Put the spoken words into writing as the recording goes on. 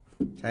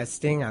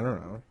Testing? I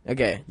don't know.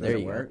 Okay, Does there it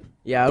you work? go.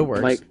 Yeah, it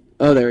works. Mike.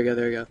 Oh, there we go.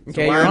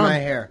 Okay, Why you're am on. I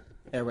here?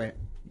 Hey, wait.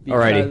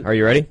 Alrighty, are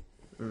you ready?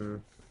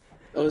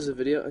 Oh, is it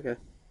video? Okay.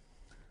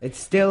 It's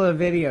still a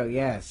video,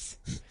 yes.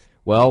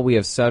 Well, we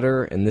have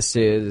Sutter, and this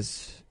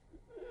is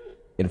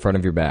in front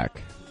of your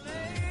back.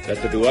 That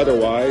to do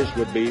otherwise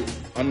would be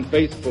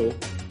unfaithful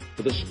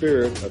to the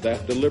spirit of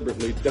that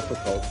deliberately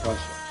difficult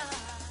process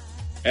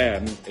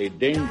and a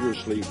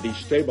dangerously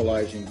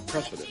destabilizing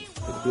precedent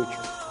for the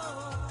future.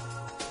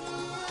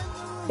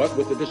 But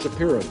with the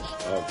disappearance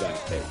of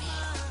that base,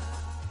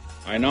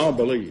 I now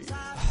believe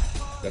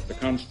that the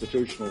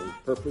constitutional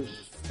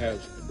purpose has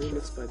been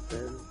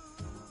served,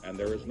 and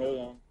there is no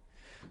longer...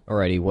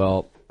 Alrighty,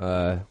 well,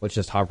 let's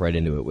just hop right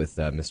into it with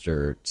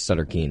Mr.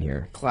 Sutter Keane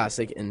here.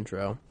 Classic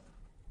intro.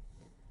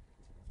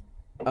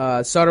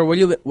 Sutter, what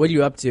are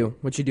you up to?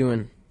 What you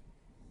doing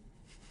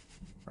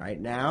Right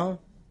now?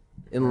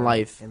 in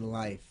life? In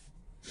life.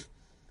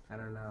 I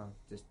don't know.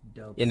 Just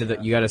dope Into the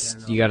stuff you in gotta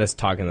general. you gotta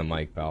talk in the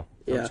mic, pal.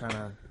 I'm Yeah. trying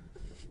to...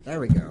 There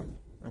we go.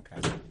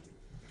 Okay.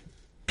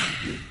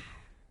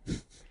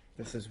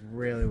 This is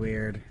really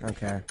weird.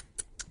 Okay.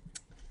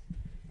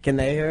 Can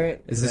they hear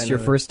it? Is 'Cause this I your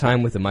know- first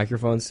time with the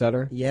microphone,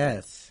 Sutter?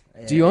 Yes.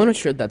 Do you own a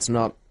shirt that's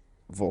not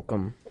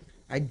Volcom?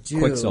 I do.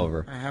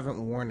 Quicksilver. I haven't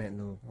worn it in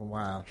a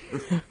while.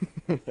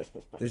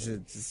 This is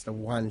just a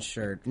one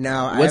shirt.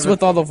 No, What's I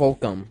with all the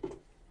Volcom?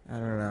 I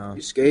don't know.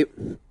 You skate?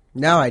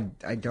 No, I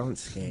don't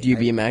skate. Do you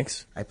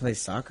BMX? I play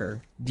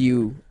soccer. Do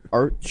you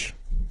arch?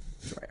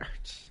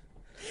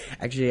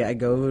 Actually, I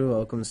go to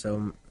Oakham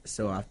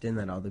so often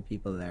that all the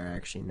people there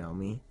actually know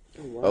me.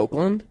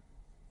 Oakland?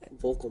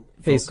 Volcom.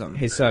 Hey, Volcom.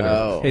 hey Sutter.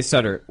 Oh. Hey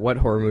Sutter, what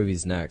horror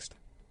movie's next?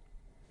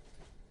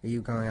 Are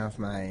you going off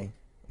my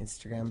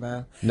Instagram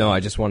bio? No, I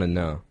just want to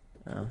know.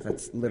 Oh,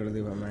 that's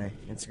literally what my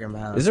Instagram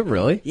bio Is it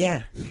really?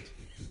 Yeah.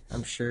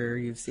 I'm sure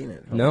you've seen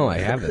it. No, I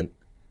haven't.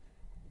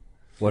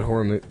 What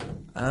horror movie?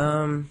 What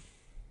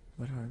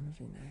horror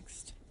movie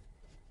next?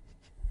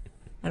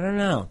 I don't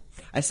know.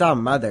 I saw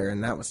Mother,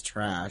 and that was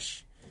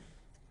trash.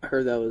 I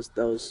heard that was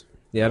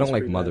Yeah, I don't That's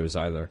like pretty Mothers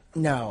either.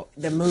 No,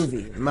 the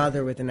movie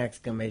Mother with an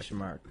exclamation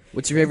mark.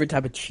 What's your favorite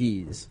type of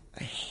cheese?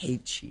 I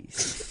hate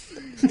cheese.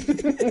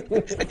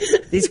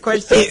 These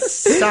questions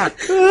suck.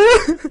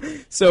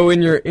 So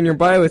in your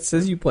bio it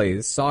says you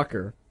play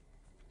soccer.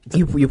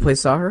 You play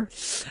soccer?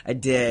 I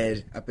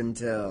did up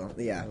until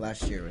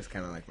last year was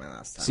kind of like my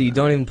last time. So you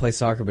don't even play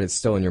soccer, but it's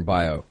still in your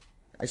bio.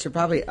 I should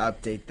probably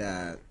update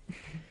that.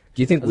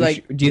 Do you think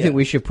Like, think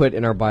we should put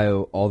in our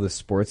bio all the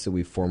sports that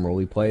we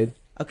formerly played?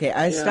 Okay,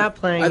 I stopped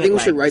playing. I think we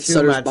should like write 2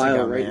 Sutter's months bio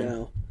ago, right man.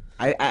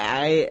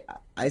 now.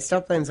 I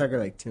stopped playing soccer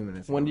like 2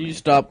 minutes ago. When did you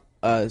stop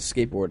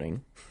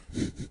skateboarding?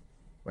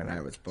 When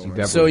I was born. You've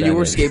ever So you been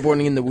were in-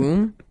 skateboarding in the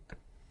womb?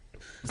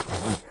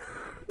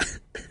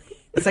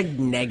 It's like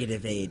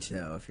negative age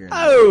though. If you're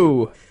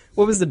Oh!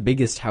 What was the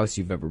biggest house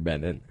you've ever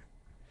been in?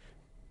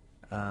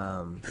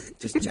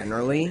 just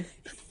generally,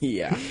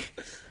 Yeah.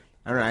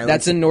 I don't know.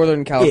 That's in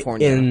Northern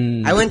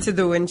California. I went to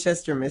the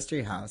Winchester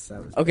Mystery House.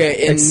 That was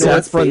Okay, in except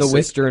North for the Basic-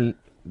 Western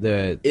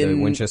the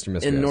Winchester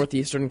Mystery in House.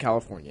 northeastern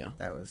California.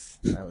 that was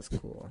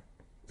cool.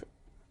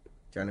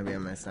 Do you want to be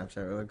on my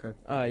Snapchat really quick?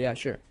 Yeah,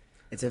 sure.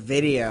 It's a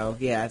video.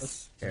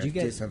 Yes. Here, you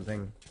get- do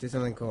something? Do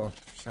something cool.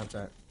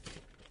 Snapchat.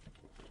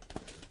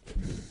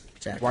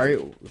 Check. Why are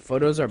you,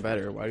 photos are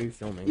better? Why are you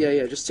filming?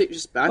 Yeah.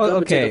 Just back Oh, up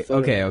and okay, take a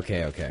photo.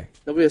 okay.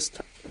 Nobody has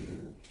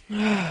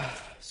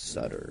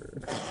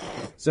Sutter.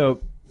 So,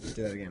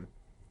 Do that again.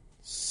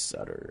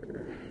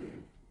 Sutter.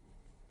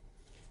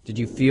 did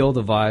you feel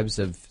the vibes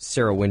of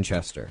Sarah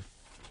Winchester?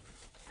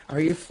 Are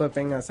you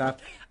flipping us off?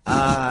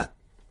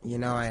 You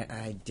know,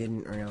 I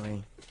didn't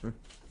really.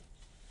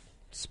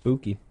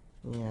 Spooky.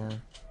 Yeah.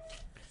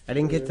 I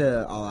didn't get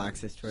the all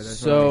access tour. That's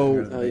So, why I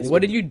didn't go to the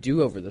what did you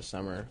do over the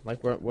summer?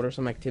 Like, what are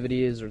some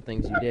activities or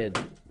things you did?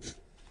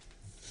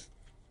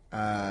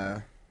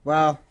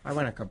 Well, I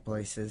went a couple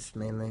places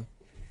mainly.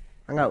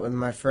 Hung out with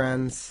my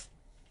friends.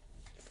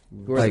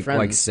 Who are the friends?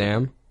 Like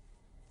Sam?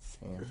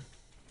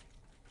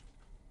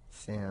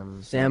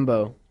 Sam.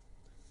 Sambo.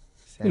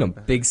 You know,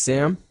 Big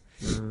Sam?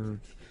 Mm,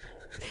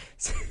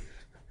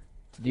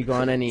 Did you go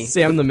on any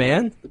Sam the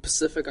man? the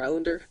Pacific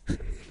Islander.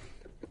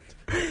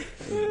 the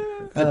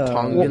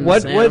Tongan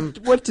What Sam?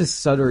 what does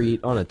Sutter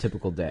eat on a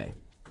typical day?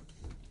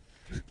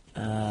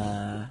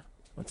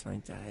 what's my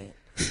diet?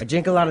 I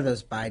drink a lot of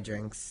those buy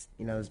drinks.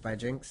 You know those buy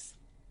drinks?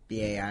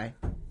 BAI.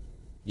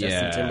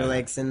 Justin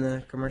Timberlake's in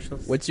the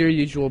commercials. What's your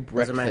usual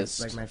Those are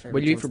breakfast? my favorite What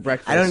do you eat things. for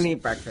breakfast? I don't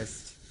eat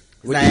breakfast.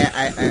 'Cause What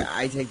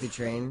I take the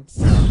train,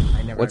 so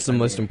I never. What's the have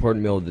most to eat.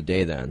 important meal of the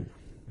day then?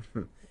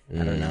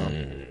 I don't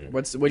know.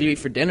 What do you eat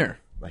for dinner?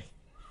 Like,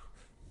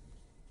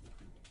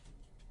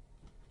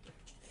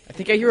 I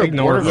think I hear a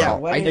Ignore border her. Yeah,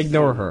 collie. what I is-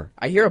 ignore her.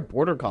 I hear a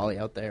border collie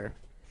out there.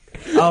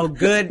 oh,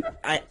 good.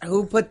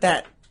 Who put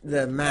the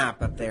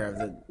map up there of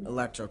the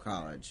Electoral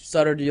College?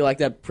 Sutter, do you like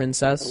that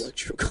princess?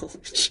 Electoral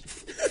College.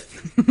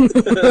 It's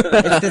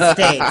the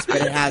states, but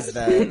it has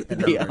the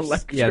numbers.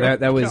 electro- Yeah,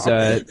 that was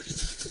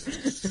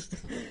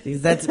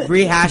Because that's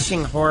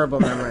rehashing horrible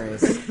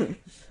memories.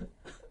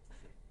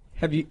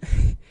 Have you?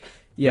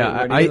 Yeah,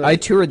 Where do you I live?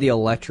 toured the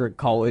electric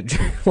college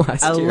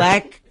last year.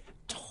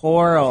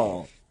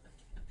 Electoral.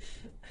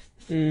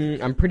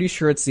 I'm pretty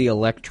sure it's the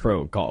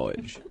electro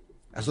college.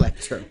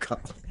 Electoral.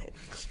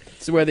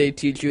 It's where they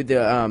teach you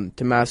the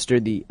to master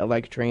the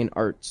electrane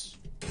arts.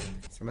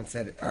 Someone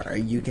said, "Are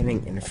you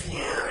getting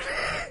interviewed?"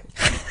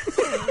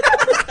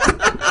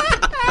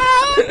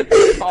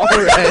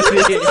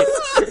 Already.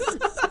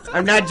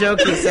 I'm not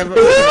joking.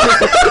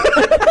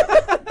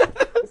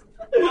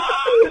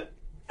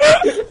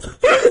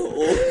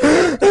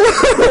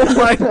 Oh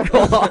my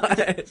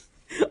god.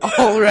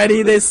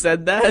 Already they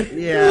said that?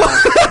 Yeah.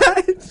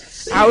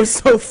 How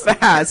so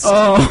fast?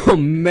 Oh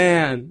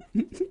man.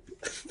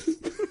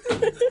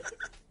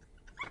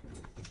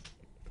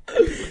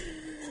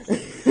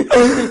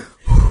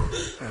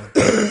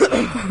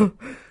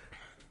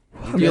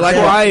 Do you like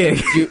crying.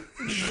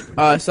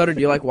 Sutter,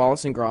 do you like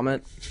Wallace and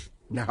Gromit?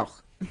 No.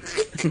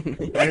 I don't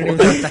even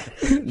know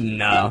that.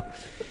 No.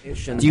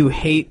 Do you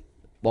hate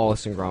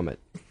Wallace and Gromit?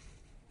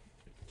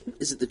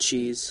 Is it the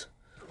cheese?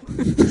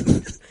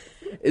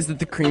 Is it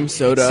the cream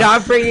soda?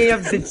 Stop bringing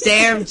up the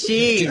damn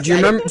cheese.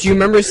 Do you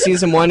remember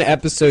season 1,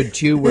 episode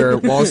 2, where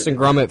Wallace and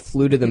Gromit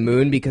flew to the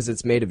moon because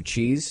it's made of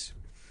cheese?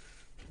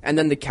 And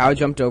then the cow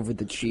jumped over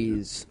the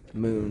cheese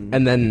moon.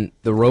 And then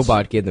the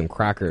robot gave them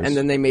crackers. And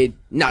then they made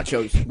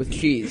nachos with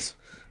cheese.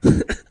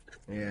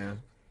 Yeah.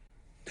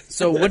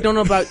 So what don't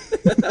know about...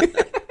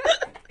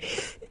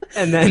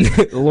 And then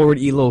Lord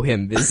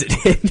Elohim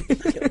visited.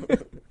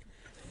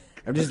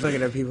 I'm just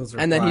looking at people's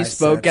replies. And then he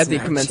spoke at the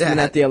Snapchat. commencement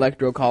at the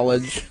Electoral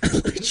College.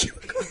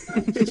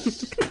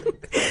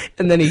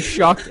 And then he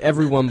shocked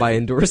everyone by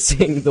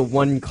endorsing the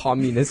one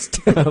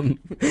communist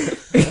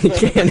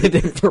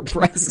candidate for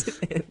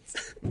president.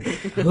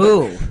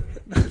 Who?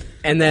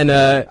 And then,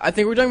 I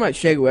think we're talking about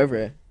Che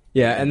Guevara.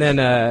 yeah, and then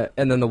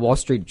the Wall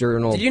Street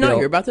Journal. Did you not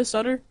hear about this,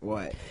 Sutter?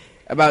 What?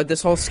 About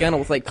this whole scandal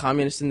with like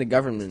communists in the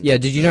government. Yeah,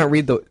 did you not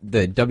read the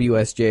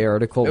WSJ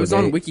article? It was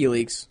where on they-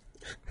 WikiLeaks.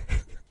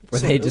 where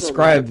So they it was on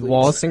described Netflix.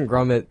 Wallace and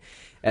Gromit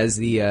as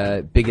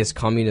the biggest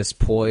communist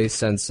ploy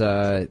since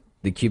the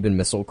Cuban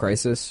Missile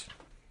Crisis.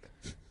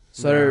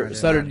 Sutter, No, I did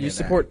Sutter, not do you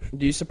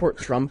hear support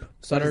Trump? What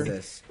Sutter, is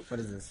this? What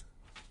is this?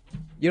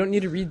 you don't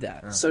need to read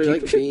that. So you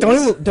like beans?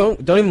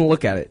 Don't even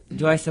look at it.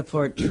 Do I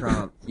support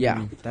Trump?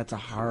 Yeah. That's a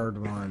hard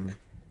one.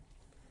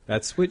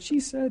 That's what she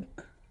said.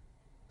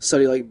 So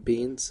do you like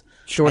beans?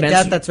 Short I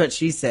answer, doubt that's what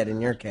she said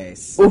in your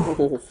case.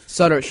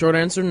 Sutter. Short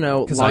answer,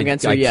 no. Because Long I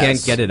answer, yes.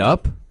 can't get it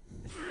up.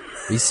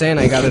 Are you saying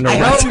I gotta know? I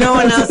what- hope no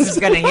one else is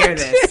gonna hear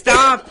this.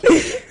 Stop!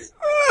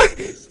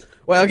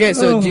 Well, okay.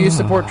 So, do you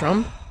support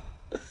Trump?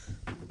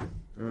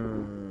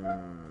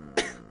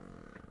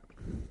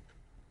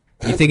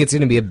 You think it's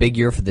gonna be a big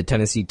year for the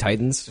Tennessee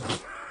Titans?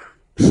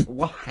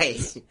 Why?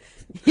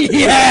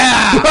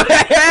 Yeah.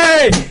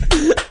 Hey!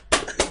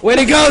 Way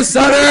to go,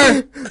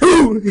 Sutter!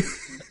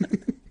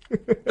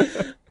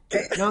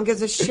 No one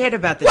gives a shit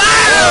about this. You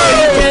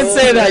can't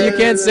say that. You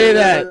can't say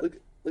that.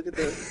 Look at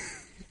that.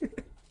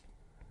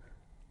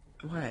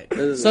 What?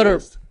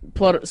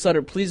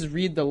 Sutter, please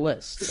read the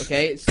list,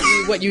 okay?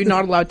 See what you're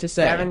not allowed to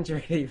say. Haven't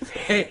you read?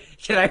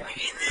 Should I read?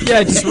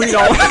 Yeah, just read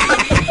all.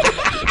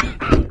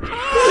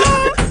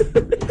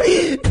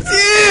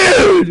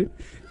 Dude,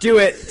 do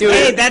it.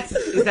 Hey,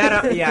 is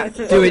that a, yeah.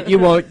 Do it. You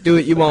won't. Do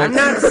it. You won't. I'm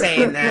not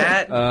saying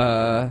that.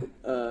 No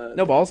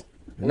balls.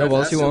 No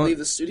balls. You won't. Leave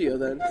the studio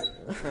then.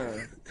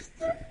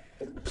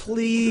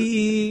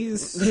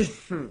 Please.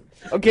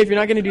 Okay, if you're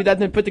not gonna do that,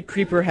 then put the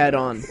creeper head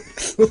on.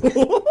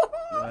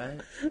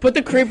 What? Put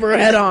the creeper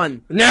head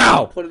on.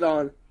 Now. Put it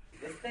on.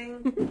 This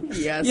thing?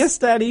 Yes. Yes,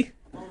 Daddy.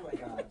 Oh my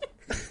god.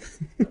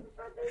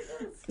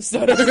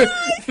 Sutter.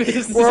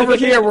 We're over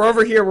here. We're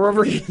over here. We're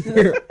over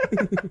here.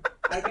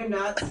 I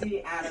cannot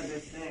see out of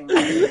this thing.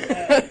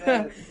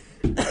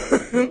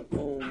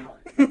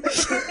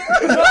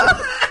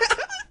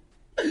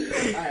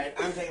 Alright,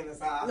 I'm taking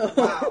this off.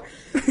 Wow.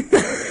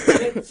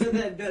 So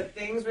the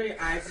things where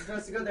your eyes are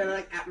supposed to go, they're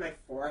like at my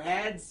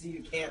forehead, so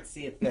you can't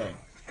see a thing.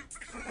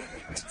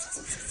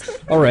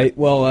 All right.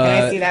 Well,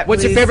 Can I see that,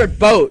 What's your please? favorite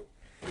boat?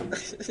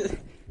 What's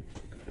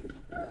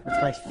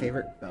my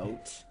favorite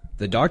boat?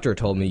 the doctor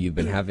told me you've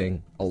been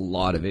having a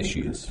lot of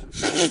issues.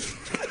 I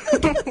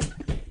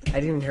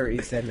didn't even hear what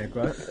you said, Nick.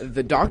 What?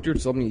 The doctor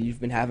told me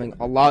you've been having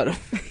a lot of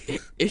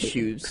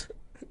issues.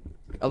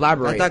 That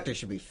Elaborate. doctor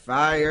should be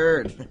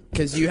fired.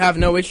 Because you have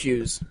no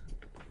issues.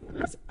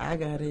 I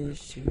got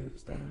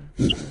issues.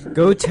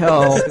 Go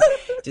tell.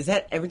 Does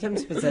that every time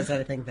he says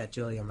that, I think that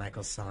Julia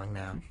Michaels song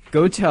now.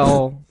 Go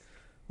tell.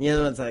 You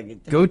know, it's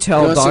like Go You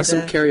tell wanna sing Doctor.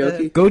 some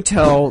karaoke? Go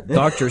tell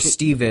Doctor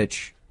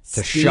Stevich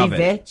to shove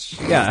it.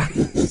 Stevich? Yeah.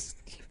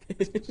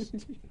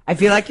 I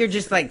feel like you're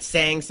just like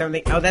saying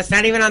something. Oh, that's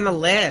not even on the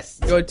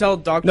list. Go tell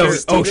Dr. No. Oh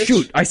Stevich.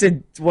 shoot! I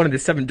said one of the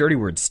 7 dirty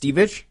words.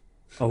 Stevich.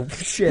 Oh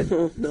shit.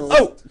 No.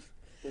 Oh!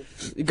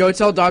 Go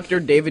tell Dr.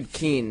 David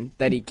Keane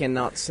that he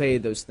cannot say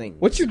those things.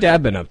 What's your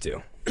dad been up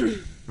to?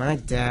 My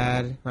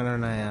dad. Why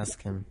don't I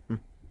ask him?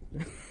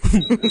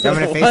 I'm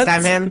gonna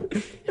FaceTime him.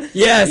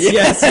 Yes.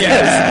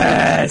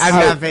 I'm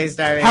not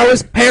FaceTiming. How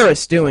is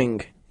Paris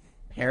doing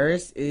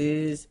Paris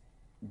is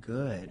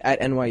good.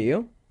 at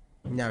NYU?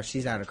 No,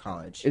 she's out of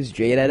college. Is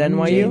Jade at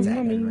NYU? Jade's at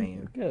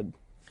NYU. Good.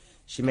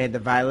 She made the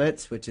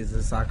Violets, which is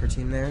the soccer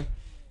team there.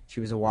 She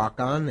was a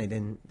walk-on.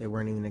 They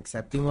weren't even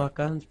accepting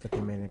walk-ons, but they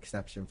made an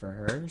exception for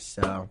her.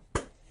 So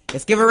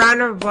let's give a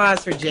round of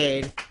applause for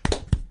Jade.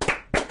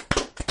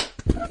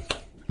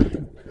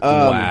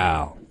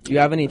 Wow. Do you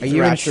have any you in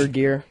Thrasher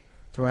gear?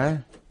 What?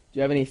 Do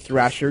you have any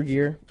Thrasher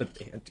gear?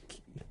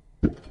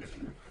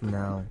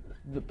 No.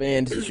 The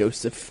band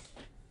Joseph.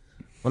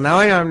 Well, now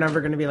I know I'm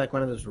never gonna be like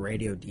one of those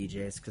radio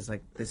DJs because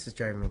like this is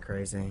driving me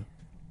crazy.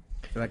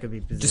 I feel like I'd be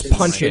Just positioning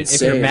punch it. If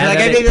insane. you're mad Like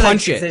at I'd be it,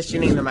 punch like it.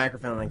 positioning the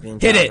microphone like the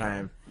entire Hit it.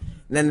 time,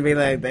 and then be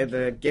like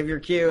they'd give your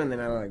cue, and then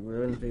I like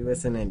wouldn't be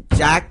listening.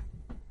 Jack.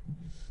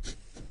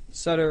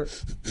 Sutter.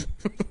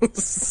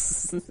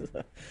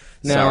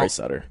 Sorry,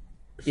 Sutter.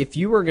 If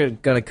you were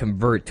gonna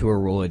convert to a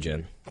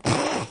religion,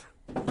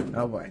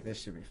 Oh boy,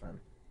 this should be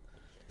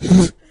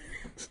fun.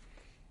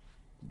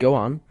 Go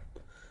on.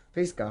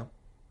 Please go.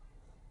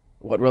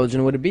 What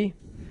religion would it be?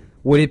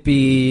 would it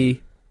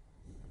be?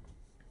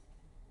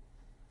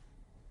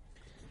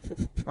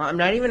 Well, I'm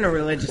not even a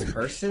religious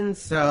person,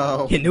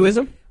 so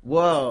Hinduism?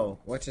 whoa,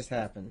 what just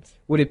happened?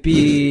 Would it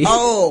be?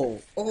 Oh,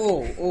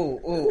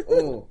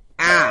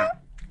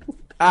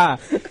 ah,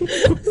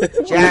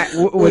 Jack.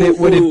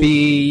 Would it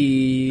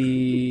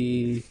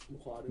be?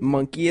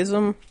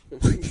 Monkeyism?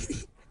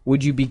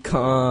 Would you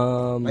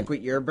become? Like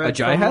what you're bred A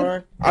jihad?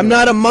 for? I'm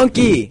not a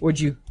monkey! Would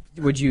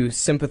you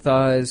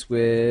sympathize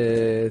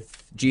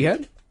with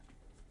jihad?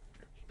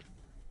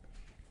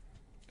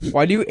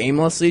 Why do you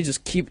aimlessly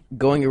just keep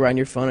going around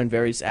your phone on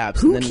various apps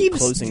Who and then keeps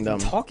closing them?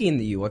 talking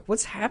to you? Like,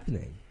 what's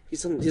happening?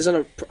 He's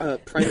on a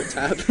private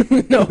tab.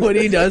 No, what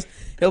he does,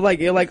 he'll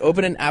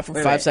open an app for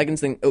Wait, 5 wait.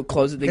 seconds, then he'll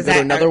close it, then 'Cause go to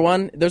I- another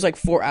one. There's like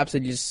 4 apps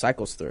that he just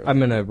cycles through. I'm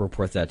gonna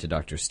report that to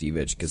Dr.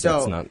 Stevich because So-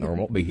 that's not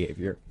normal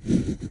behavior.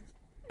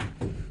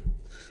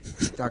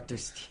 Dr.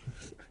 Steve.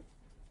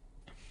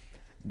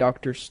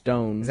 Dr.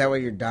 Stone. Is that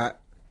what your dot?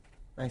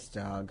 Nice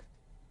dog.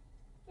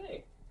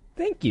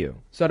 Thank you.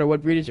 Sutter,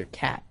 what breed is your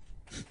cat?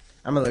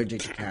 I'm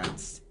allergic to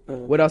cats.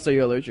 What else are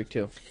you allergic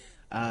to?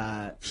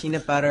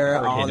 Peanut butter,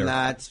 Hard-hitter.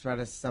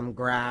 walnuts, some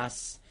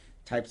grass,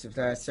 types of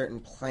certain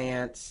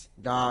plants,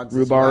 dogs,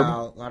 Rhubarb. as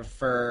well, a lot of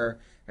fur,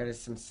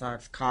 some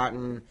socks,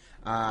 cotton,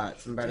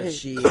 some better Dang.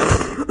 sheep.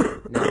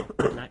 No,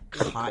 not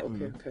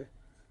cotton. Okay.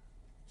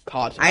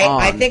 Cotton.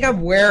 I think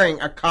I'm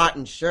wearing a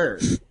cotton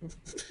shirt.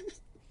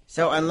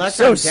 So unless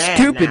So I'm dead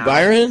stupid, now,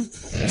 Byron.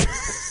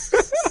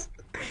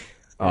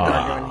 What am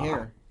I doing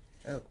here?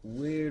 I look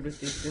weird with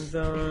these things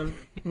on.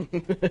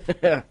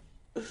 The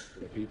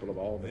people of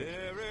all nations.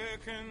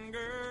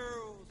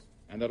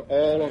 And that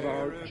all of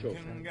our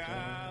children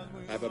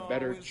have a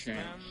better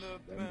chance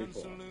than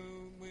before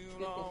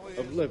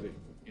of living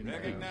in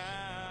peace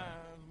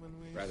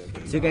rather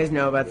than So you guys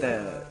know about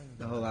the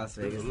whole Las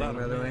Vegas thing, by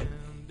the way?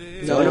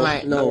 No, one of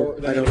my- no,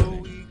 I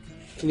don't.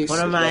 Can you? One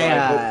of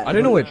my I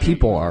don't know what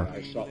people are.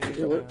 I sought the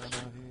Yeah, what?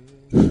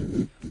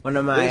 One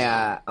of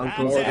my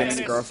uncle's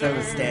ex-girlfriend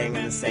was staying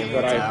in the same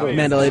But I hotel. hope-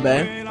 Mandalay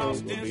Bay. will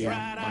be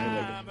my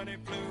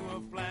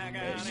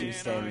legacy. She was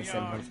staying in the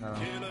same hotel.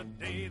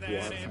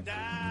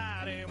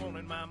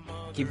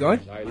 Keep going.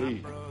 I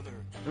leave.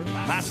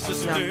 My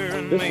sister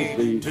and This me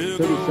is the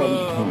to 37th grow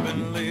up and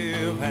time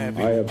live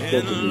happy I have in spoken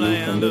the to you from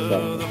land this of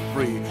hour. the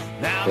free.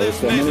 Now There are this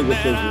so many nation that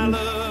I decisions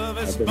love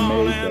is have been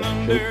falling made that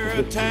under shape the history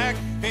attack.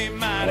 A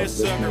mighty this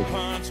sucker nation.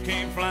 punch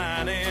came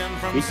flying in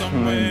from Each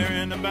somewhere time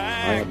in the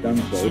back. I have done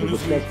so to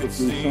discuss with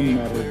you some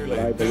matters that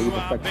I believe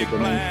affected the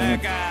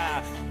nation.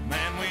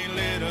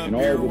 In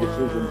all the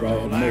decisions I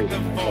have made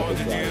in my public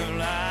life,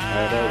 I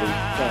have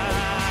always tried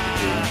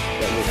to do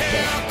what was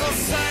best Uncle for the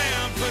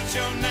Sam put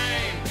your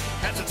name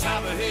at the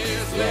top of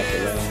his throughout the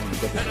list. long and And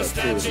the difficult period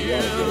Statue of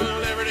of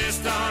Watergate. Liberty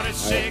started I have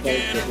shaking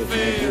felt her that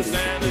it was fist, my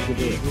and duty an to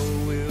persevere,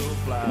 eagle will to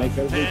fly, make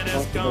every and it's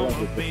possible gonna effort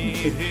to be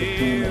complete the term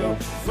here. of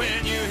office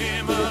When you hear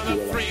to which Mother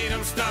you elect.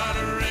 Freedom start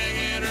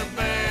ringing her In the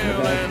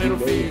bell, past and few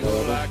it'll days, feel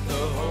however, like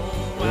the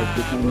whole it has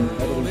become wide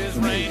world evident is to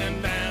me raining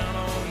down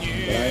on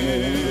you. that I no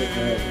longer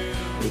have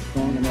a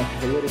strong enough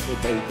political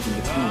base in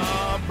the Congress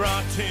Are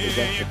brought to you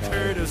justify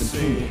courtesy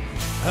continuing.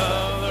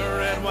 of the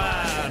red,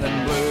 white, and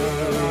blue.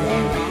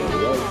 Long as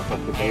there was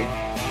such a base,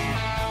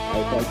 I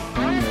felt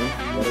strongly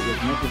that it was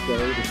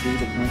necessary to see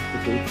the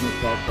constitutional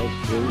process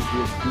through to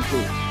its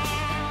conclusion.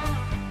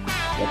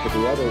 That to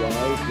do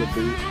otherwise would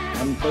be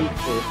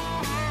unfaithful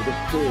to the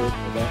spirit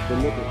of that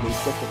deliberately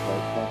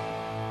difficult process,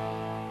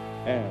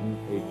 and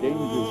a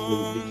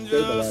dangerously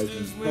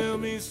destabilizing Will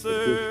be precedent for future.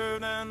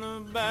 served and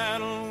the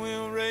battle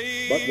will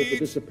rage. But with the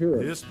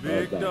disappearance This of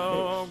big that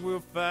dog base, will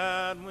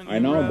fight when I you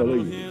now rattle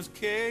believe his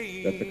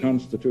cage. that the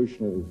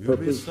constitutional You'll be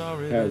purpose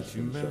sorry has that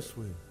you been mess served,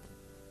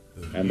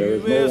 with. and there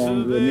is no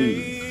longer a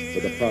need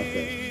for the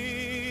process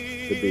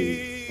to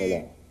be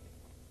prolonged.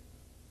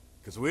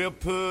 Cause we'll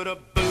put a I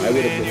boot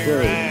would have in your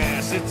preferred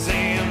ass. It's the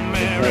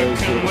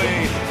American to-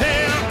 way.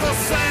 Hey, Uncle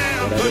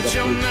Sam put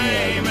your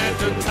name at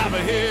the top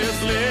of his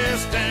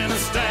list, and the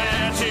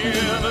Statue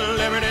of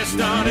Liberty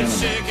started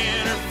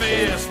shaking her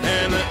fist,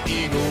 and the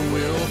eagle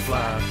will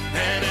fly,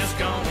 and it's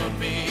gonna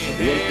be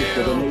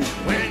hell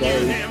when you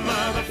hear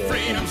Mother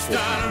Freedom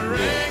start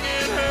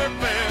ringing her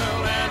bell,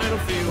 and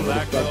it'll feel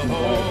like the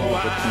whole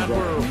wide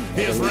world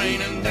is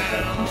raining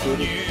down on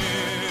you.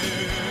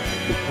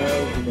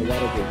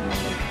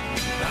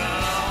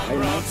 I'm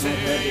brought to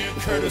you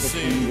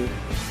courtesy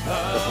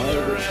of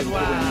the red,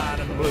 white,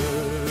 and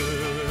blue.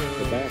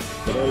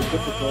 The very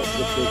difficult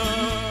decision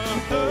to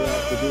carry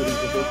out the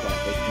duties of this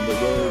office in the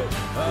way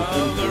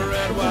Of the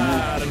red,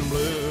 white, and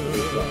blue.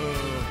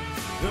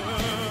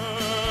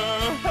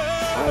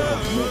 I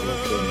have never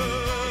been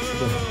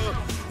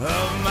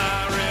Of my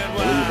red,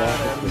 white,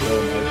 and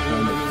blue.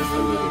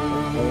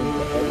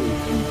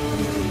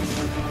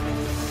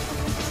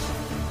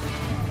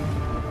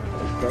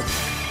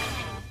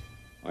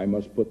 I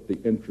must put the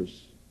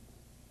interests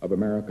of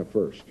America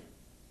first.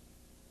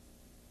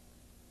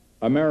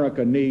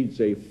 America needs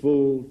a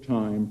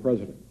full-time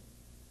president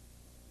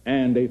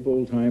and a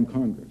full-time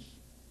Congress,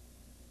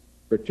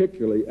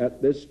 particularly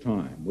at this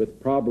time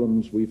with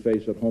problems we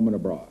face at home and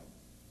abroad.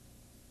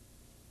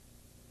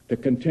 To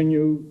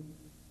continue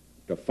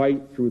to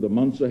fight through the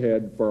months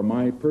ahead for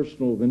my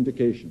personal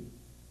vindication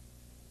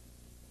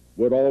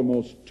would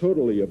almost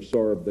totally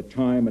absorb the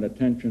time and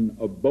attention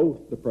of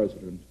both the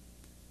President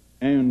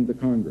and the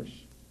Congress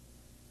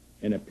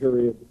in a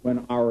period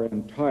when our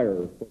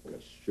entire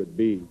focus should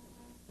be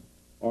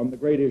on the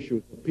great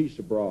issues of peace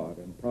abroad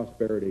and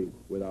prosperity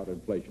without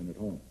inflation at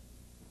home.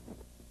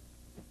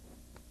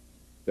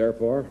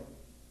 Therefore,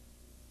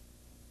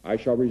 I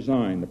shall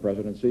resign the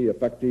presidency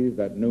effective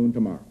at noon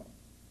tomorrow.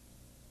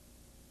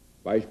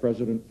 Vice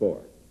President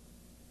Ford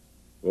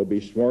will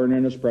be sworn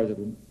in as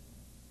president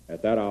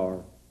at that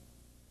hour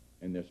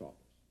in this office.